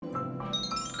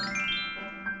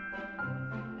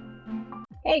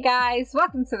Hey guys,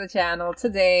 welcome to the channel.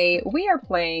 Today we are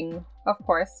playing, of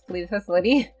course, Flee the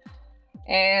Facility.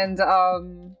 And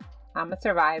I'm a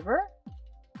survivor.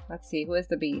 Let's see, who is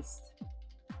the beast?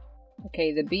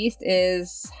 Okay, the beast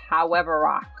is However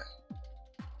Rock,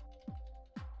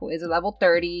 who is a level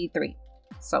 33.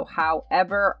 So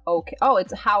however okay. Oh,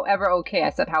 it's however okay. I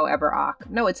said however rock.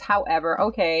 No, it's however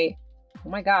okay. Oh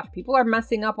my gosh, people are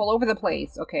messing up all over the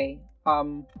place. Okay,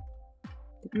 I'm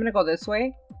gonna go this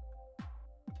way.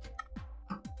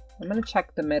 I'm gonna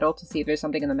check the middle to see if there's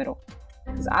something in the middle.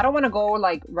 Because I don't want to go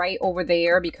like right over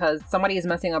there because somebody is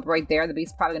messing up right there. The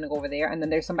beast's probably gonna go over there. And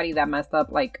then there's somebody that messed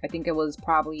up, like, I think it was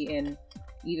probably in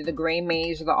either the gray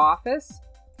maze or the office.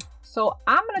 So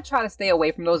I'm gonna try to stay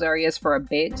away from those areas for a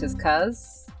bit just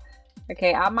cause.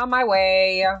 Okay, I'm on my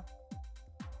way.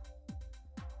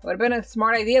 Would have been a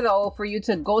smart idea though for you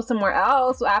to go somewhere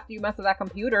else after you messed with that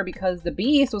computer because the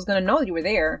beast was gonna know that you were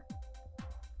there.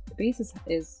 The beast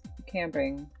is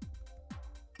camping.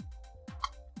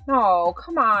 Oh,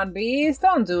 come on, beast.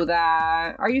 Don't do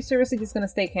that. Are you seriously just gonna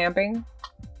stay camping?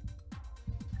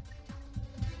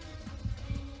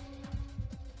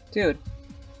 Dude.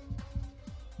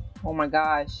 Oh my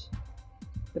gosh.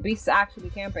 The beast is actually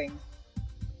camping.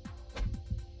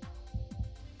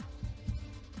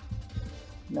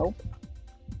 Nope.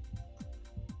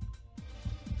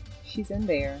 She's in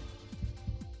there.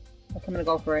 Okay, I'm gonna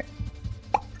go for it.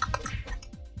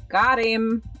 Got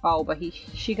him. Oh, but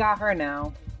she got her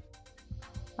now.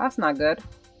 That's not good.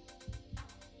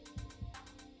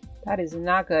 That is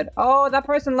not good. Oh, that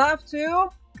person left too?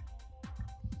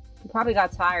 They probably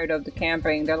got tired of the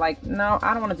camping. They're like, no,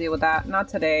 I don't want to deal with that. Not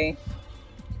today.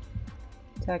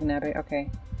 Tag nabbit. Okay.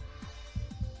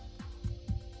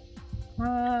 Come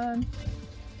on.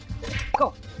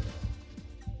 Go.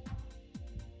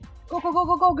 Go, go, go,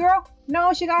 go, go, girl.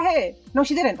 No, she got hit. No,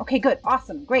 she didn't. Okay, good.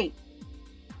 Awesome. Great.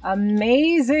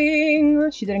 Amazing.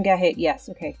 She didn't get hit. Yes.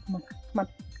 Okay. Come on. Come on.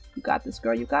 You got this,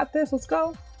 girl. You got this. Let's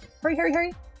go. Hurry, hurry,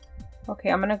 hurry.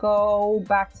 Okay, I'm gonna go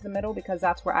back to the middle because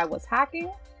that's where I was hacking.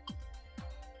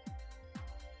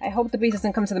 I hope the beast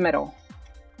doesn't come to the middle.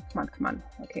 Come on, come on.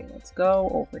 Okay, let's go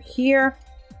over here.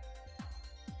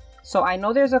 So I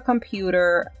know there's a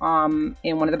computer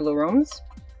in one of the blue rooms.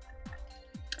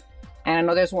 And I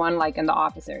know there's one like in the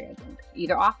office area, I think.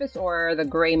 Either office or the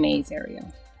gray maze area.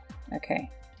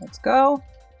 Okay, let's go.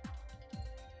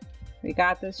 We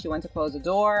got this. She went to close the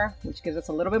door, which gives us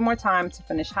a little bit more time to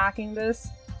finish hacking this.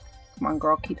 Come on,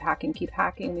 girl. Keep hacking. Keep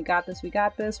hacking. We got this. We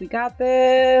got this. We got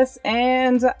this.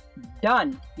 And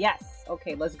done. Yes.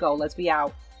 Okay, let's go. Let's be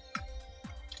out.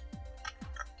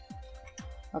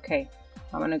 Okay.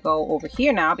 I'm going to go over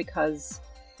here now because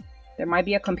there might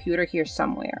be a computer here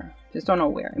somewhere. Just don't know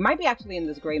where. It might be actually in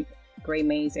this gray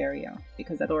maze area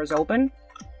because the door is open.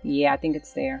 Yeah, I think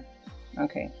it's there.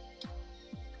 Okay.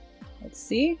 Let's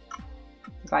see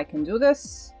if I can do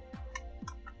this.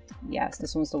 Yes,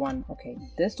 this one's the one. Okay,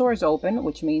 this door is open,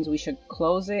 which means we should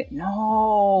close it.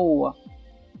 No!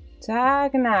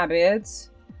 Tag nabbits.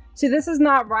 See, this is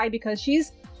not right because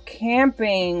she's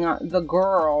camping the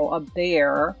girl up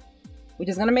there, which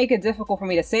is going to make it difficult for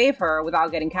me to save her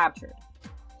without getting captured.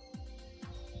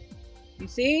 You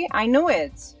see? I knew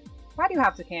it. Why do you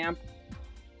have to camp?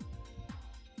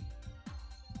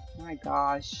 My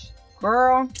gosh.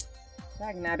 Girl.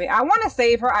 Tag nabbit. I want to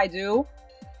save her, I do.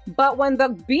 But when the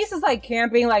beast is like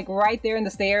camping like right there in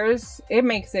the stairs, it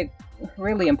makes it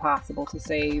really impossible to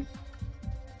save.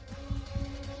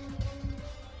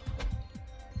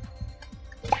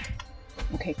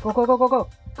 Okay, go, go, go, go, go.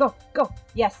 Go, go.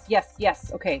 Yes, yes,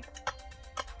 yes. Okay.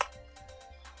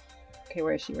 Okay,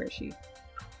 where is she? Where is she?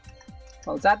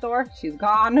 Close that door. She's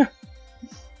gone.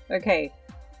 Okay.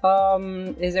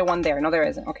 Is there one there? No, there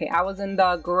isn't. Okay, I was in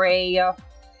the gray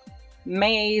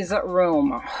maze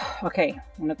room. Okay,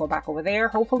 I'm gonna go back over there,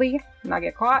 hopefully not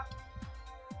get caught.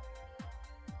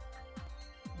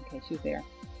 Okay, she's there.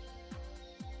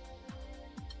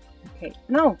 Okay,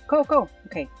 no, go, go.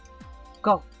 Okay,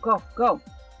 go, go, go.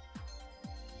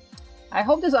 I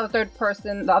hope this other third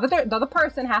person, the other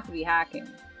person has to be hacking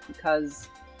because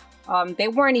they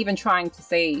weren't even trying to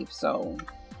save, so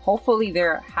hopefully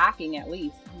they're hacking at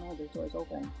least. Oh no, this door's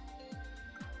open.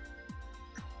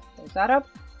 Close that up.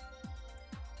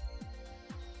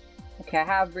 Okay, I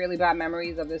have really bad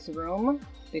memories of this room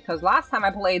because last time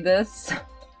I played this,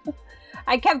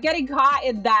 I kept getting caught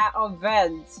in that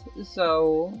event.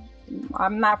 So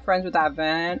I'm not friends with that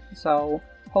event. So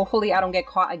hopefully I don't get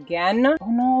caught again.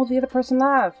 Oh no, the other person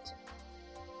left.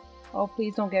 Oh,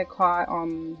 please don't get caught.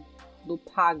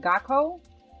 Lupagako.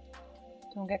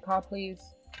 Don't get caught, please.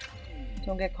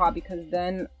 Don't get caught, because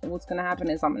then what's gonna happen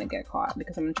is I'm gonna get caught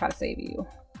because I'm gonna try to save you.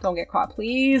 Don't get caught.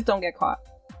 Please don't get caught.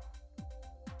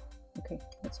 Okay,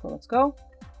 let's go. Let's go.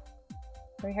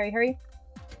 Hurry, hurry, hurry.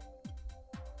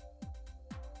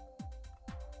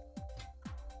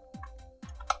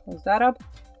 Close that up.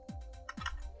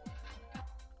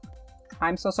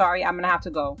 I'm so sorry. I'm gonna have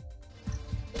to go.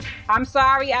 I'm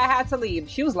sorry. I had to leave.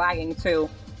 She was lagging too.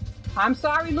 I'm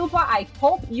sorry, Lupa. I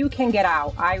hope you can get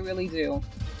out. I really do.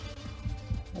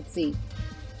 Let's see.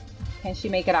 Can she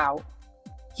make it out?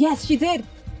 Yes, she did.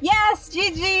 Yes,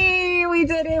 GG. We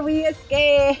did it. We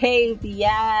escaped.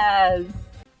 Yes.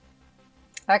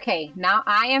 Okay, now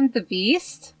I am the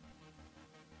beast.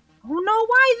 Oh no,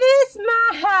 why this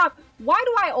map? Why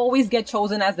do I always get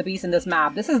chosen as the beast in this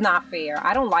map? This is not fair.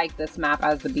 I don't like this map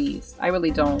as the beast. I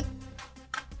really don't.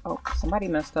 Oh, somebody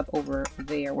messed up over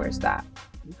there. Where's that?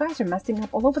 You guys are messing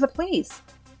up all over the place.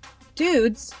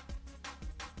 Dudes.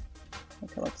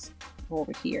 Okay, let's go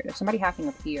over here. There's somebody hacking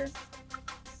up here.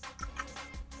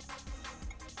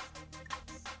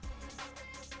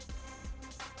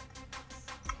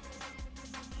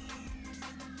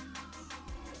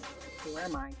 Okay, where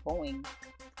am I going?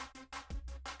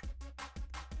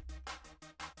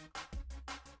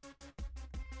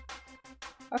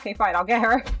 Okay, fine. I'll get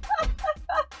her.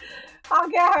 I'll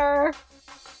get her.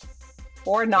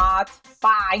 Or not.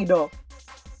 Fine.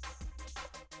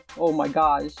 Oh my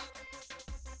gosh.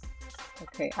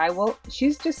 Okay, I will.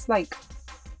 She's just like,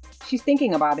 she's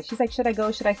thinking about it. She's like, should I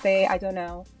go? Should I stay? I don't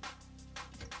know.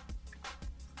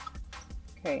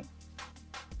 Okay.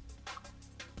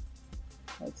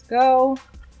 Let's go.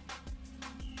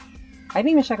 I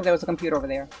didn't even check if there was a computer over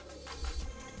there.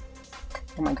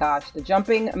 Oh my gosh, the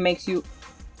jumping makes you...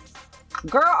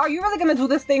 Girl, are you really gonna do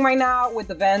this thing right now with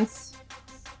the vents?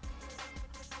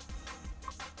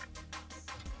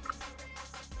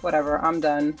 Whatever, I'm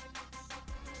done.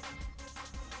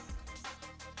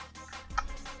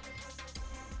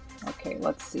 Okay,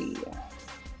 let's see.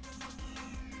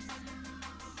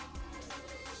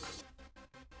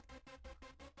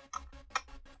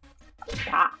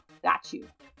 Ah, got you.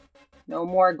 No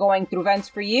more going through vents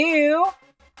for you.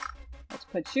 Let's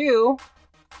put you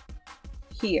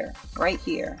here, right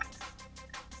here.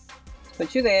 Let's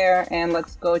put you there, and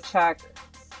let's go check.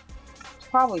 There's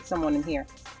probably someone in here.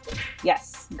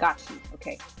 Yes, got you.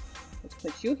 Okay, let's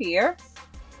put you here.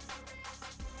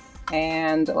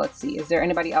 And let's see, is there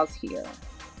anybody else here?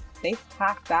 They've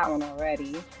hacked that one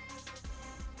already.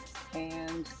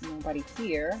 And nobody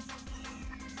here.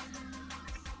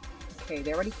 Okay,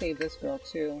 they already saved this girl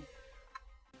too.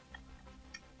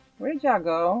 Where did y'all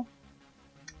go?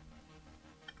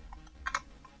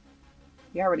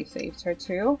 You already saved her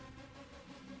too.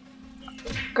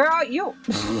 Girl, you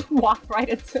walked right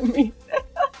into me.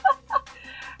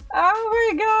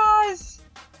 Oh my gosh.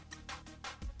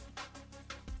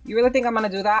 You really think I'm gonna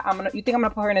do that? You think I'm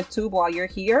gonna put her in a tube while you're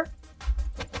here?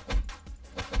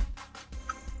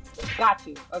 Got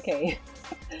you. Okay.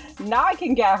 Now I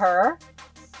can get her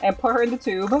and put her in the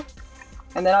tube,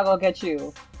 and then I'll go get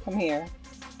you. Come here.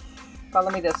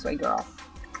 Follow me this way, girl.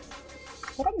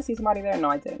 Did I just see somebody there? No,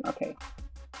 I didn't. Okay.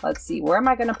 Let's see. Where am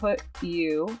I gonna put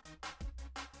you?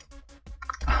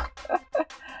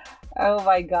 Oh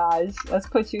my gosh. Let's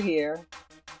put you here.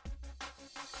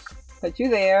 Put you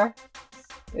there.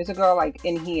 There's a girl like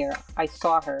in here. I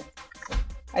saw her.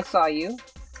 I saw you.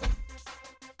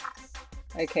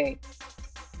 Okay.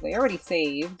 They already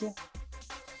saved.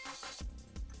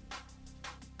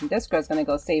 And this girl's gonna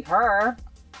go save her.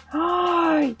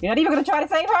 You're not even gonna try to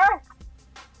save her?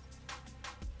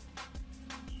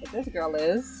 But this girl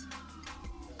is.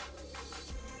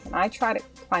 Can I try to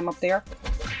climb up there?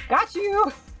 Got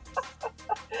you!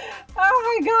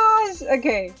 Oh my gosh!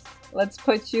 Okay, let's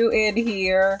put you in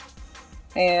here.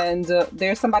 And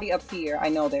there's somebody up here. I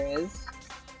know there is.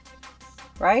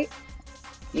 Right?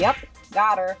 Yep,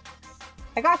 got her.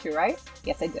 I got you, right?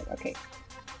 Yes, I did. Okay.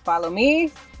 Follow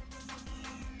me.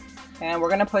 And we're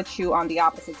gonna put you on the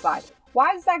opposite side.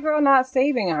 Why is that girl not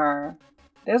saving her?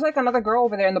 There's like another girl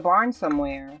over there in the barn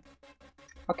somewhere.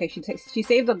 Okay, she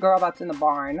saved the girl that's in the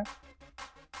barn.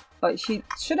 But she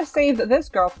should have saved this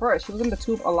girl first. She was in the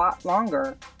tube a lot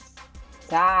longer.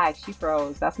 Dang, she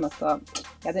froze. That's messed up.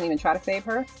 I didn't even try to save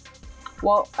her.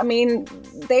 Well, I mean,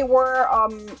 they were,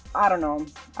 I don't know.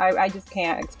 I just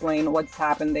can't explain what's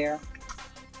happened there.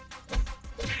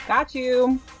 Got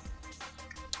you.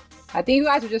 I think you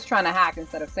guys are just trying to hack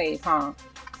instead of save, huh?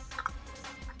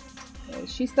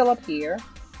 Is she still up here?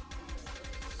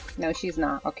 No, she's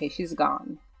not. Okay, she's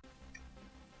gone.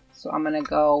 So I'm gonna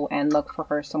go and look for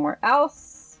her somewhere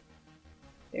else.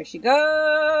 There she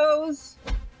goes.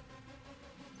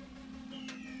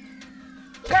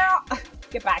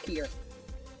 Get back here.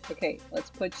 Okay, let's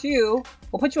put you...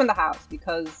 We'll put you in the house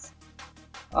because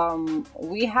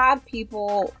we had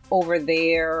people over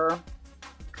there.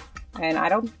 And I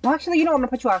don't... Well, actually, you know, I'm going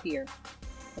to put you out here.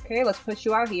 Okay, let's put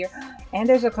you out here. And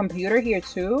there's a computer here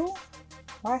too.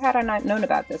 Why had I not known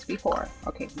about this before?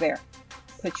 Okay, there.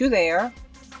 Put you there.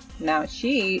 Now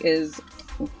she is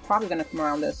probably going to come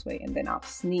around this way. And then I'll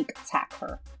sneak attack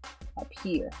her up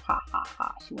here. Ha ha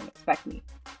ha. She won't expect me.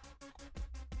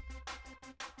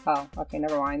 Oh, okay,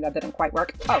 never mind. That didn't quite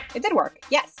work. Oh, it did work.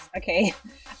 Yes. Okay.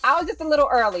 I was just a little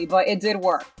early, but it did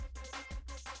work.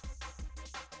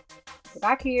 Get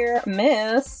back here,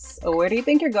 miss. Where do you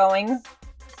think you're going?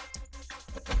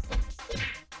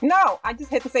 No, I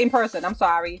just hit the same person. I'm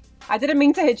sorry. I didn't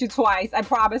mean to hit you twice. I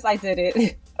promise I did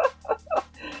it.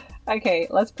 Okay,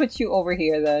 let's put you over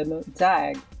here then.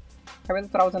 Dag. I really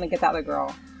thought I was going to get that other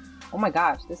girl. Oh my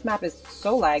gosh, this map is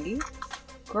so laggy.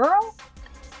 Girl?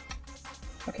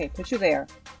 Okay, put you there.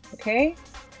 Okay.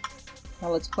 Now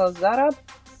let's close that up.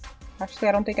 Actually,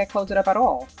 I don't think I closed it up at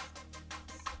all.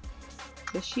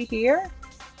 Is she here?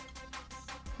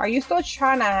 Are you still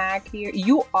trying to hack here?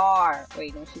 You are.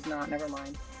 Wait, no, she's not. Never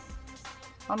mind.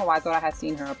 I don't know why I thought I had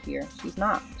seen her up here. She's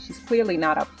not. She's clearly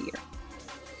not up here.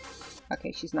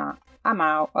 Okay, she's not. I'm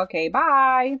out. Okay,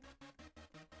 bye.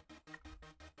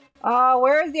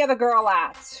 Where is the other girl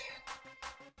at?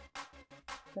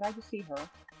 Did I just see her?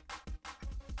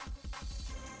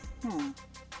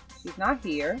 She's not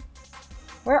here.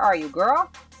 Where are you,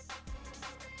 girl?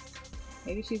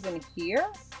 Maybe she's in here?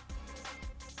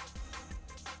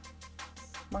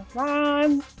 Come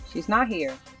on. She's not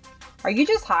here. Are you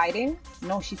just hiding?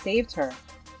 No, she saved her.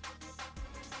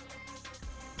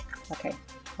 Okay,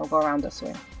 I'll go around this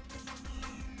way.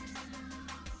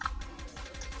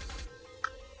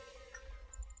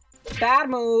 Bad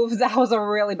move. That was a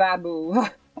really bad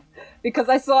move. Because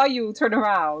I saw you turn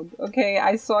around. Okay,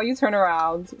 I saw you turn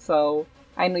around. So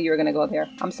I knew you were going to go there.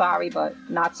 I'm sorry, but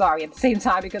not sorry at the same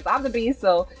time because I'm the beast.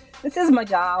 So this is my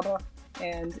job.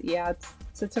 And yeah,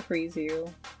 it's to freeze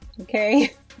you.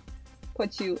 Okay.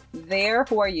 Put you there.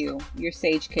 Who are you? You're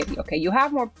Sage Kitty. Okay, you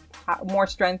have more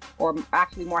strength or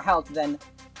actually more health than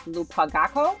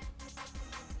Lupagako.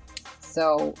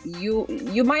 So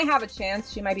you might have a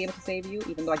chance. She might be able to save you,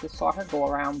 even though I just saw her go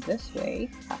around this way.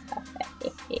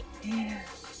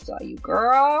 Saw you,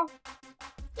 girl.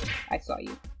 I saw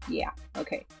you. Yeah.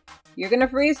 Okay. You're gonna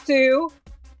freeze too.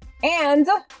 And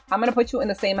I'm gonna put you in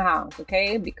the same house,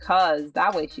 okay? Because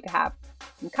that way she can have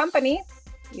some company,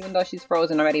 even though she's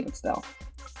frozen already, but still.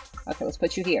 Okay, let's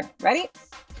put you here. Ready?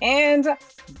 And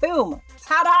boom.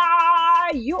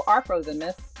 Ta-da! You are frozen,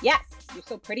 miss. Yes. You're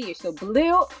so pretty. You're so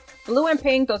blue. Blue and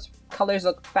pink. Those colors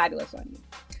look fabulous on you.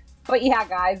 But yeah,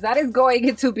 guys, that is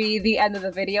going to be the end of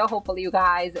the video. Hopefully you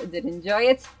guys did enjoy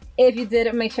it. If you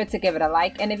did, make sure to give it a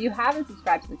like. And if you haven't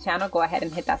subscribed to the channel, go ahead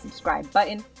and hit that subscribe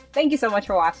button. Thank you so much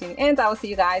for watching, and I will see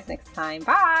you guys next time.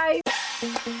 Bye!